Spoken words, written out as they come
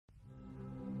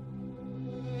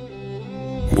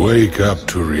Wake up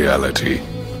to reality.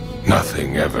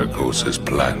 Nothing ever goes as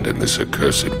planned in this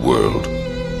accursed world.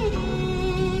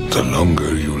 The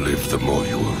longer you live, the more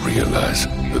you will realize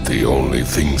that the only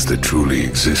things that truly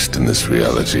exist in this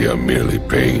reality are merely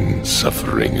pain,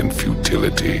 suffering, and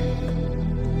futility.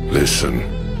 Listen,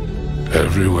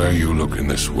 everywhere you look in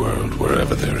this world,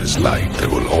 wherever there is light, there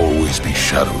will always be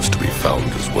shadows to be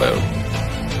found as well.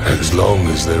 As long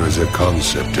as there is a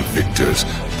concept of victors,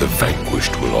 the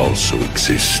vanquished will also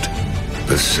exist.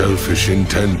 The selfish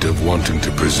intent of wanting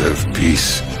to preserve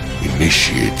peace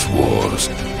initiates wars,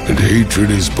 and hatred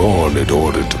is born in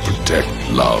order to protect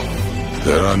love.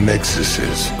 There are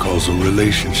nexuses, causal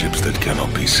relationships that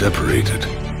cannot be separated.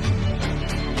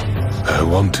 I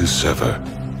want to sever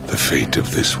the fate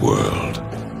of this world.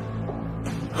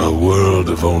 A world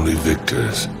of only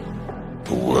victors.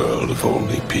 A world of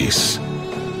only peace.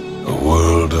 A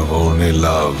world of only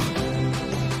love.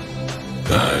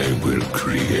 I will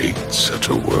create such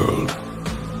a world.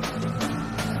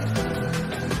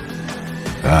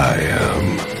 I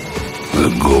am the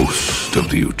ghost of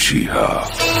the Uchiha.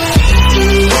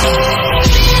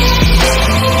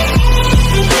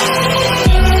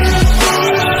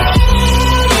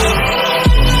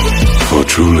 For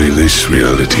truly this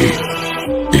reality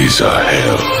is a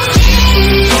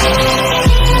hell.